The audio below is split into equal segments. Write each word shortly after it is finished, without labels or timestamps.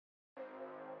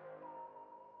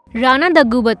Rana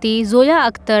Daggubati,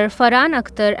 Zoya Akhtar, Farhan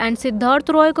Akhtar, and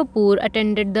Siddharth Roy Kapur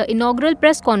attended the inaugural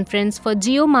press conference for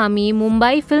Jio MAMI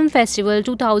Mumbai Film Festival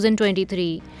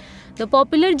 2023. The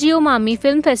popular Jio MAMI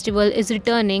Film Festival is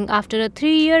returning after a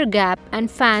 3-year gap, and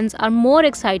fans are more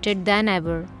excited than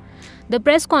ever. The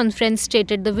press conference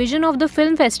stated the vision of the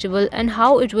film festival and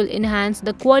how it will enhance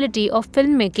the quality of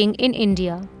filmmaking in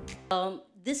India.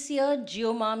 This year,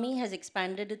 Jio MAMI has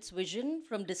expanded its vision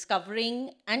from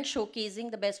discovering and showcasing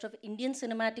the best of Indian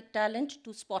cinematic talent to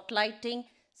spotlighting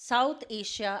South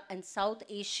Asia and South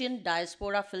Asian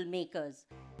diaspora filmmakers.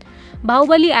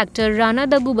 Bahubali actor Rana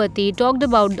Daggubati talked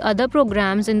about other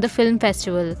programs in the film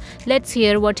festival. Let's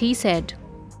hear what he said.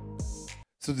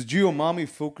 So the Jio MAMI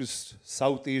focused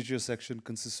South Asia section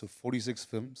consists of 46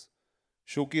 films,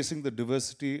 showcasing the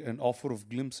diversity and offer of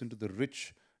glimpse into the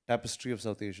rich tapestry of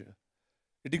South Asia.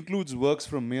 It includes works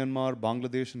from Myanmar,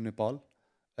 Bangladesh and Nepal,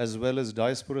 as well as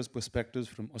diaspora's perspectives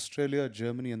from Australia,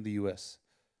 Germany and the US.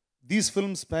 These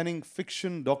films, spanning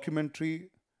fiction,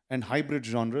 documentary and hybrid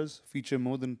genres, feature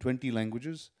more than 20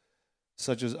 languages,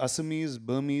 such as Assamese,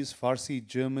 Burmese, Farsi,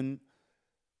 German,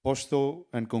 Pashto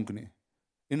and Konkani.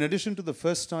 In addition to the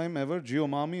first time ever, Jio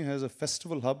MAMI has a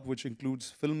festival hub which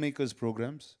includes filmmakers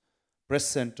programs, press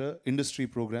center, industry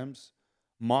programs,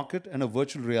 market and a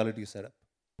virtual reality setup.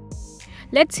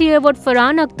 Let's hear what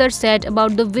Farhan Akhtar said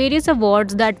about the various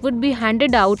awards that would be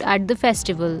handed out at the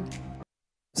festival.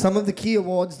 Some of the key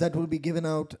awards that will be given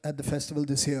out at the festival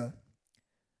this year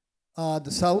are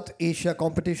the South Asia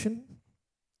Competition,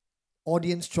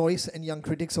 Audience Choice and Young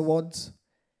Critics Awards,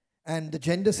 and the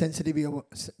Gender Sensitivity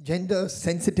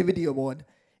Award,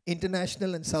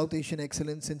 International and South Asian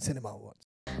Excellence in Cinema Awards.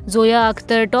 Zoya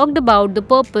Akhtar talked about the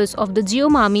purpose of the Jio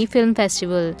MAMI Film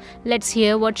Festival. Let's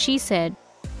hear what she said.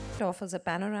 It offers a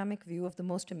panoramic view of the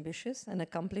most ambitious and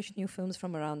accomplished new films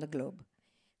from around the globe.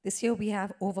 This year we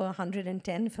have over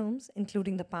 110 films,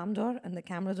 including the Palme d'Or and the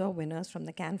Camera d'Or winners from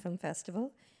the Cannes Film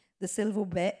Festival, the Silver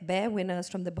Bear winners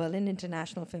from the Berlin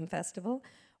International Film Festival,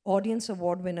 Audience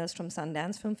Award winners from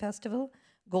Sundance Film Festival,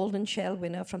 Golden Shell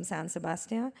winner from San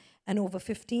Sebastian, and over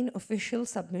 15 official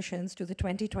submissions to the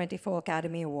 2024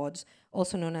 Academy Awards,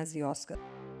 also known as the Oscar.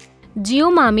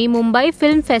 Jio MAMI Mumbai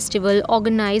Film Festival,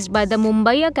 organized by the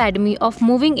Mumbai Academy of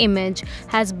Moving Image,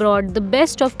 has brought the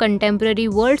best of contemporary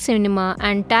world cinema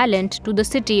and talent to the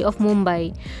city of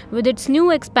Mumbai. With its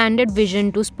new expanded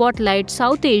vision to spotlight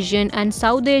South Asian and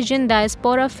South Asian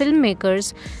diaspora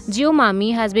filmmakers, Jio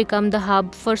MAMI has become the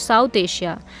hub for South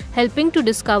Asia, helping to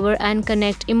discover and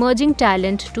connect emerging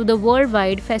talent to the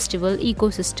worldwide festival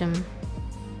ecosystem.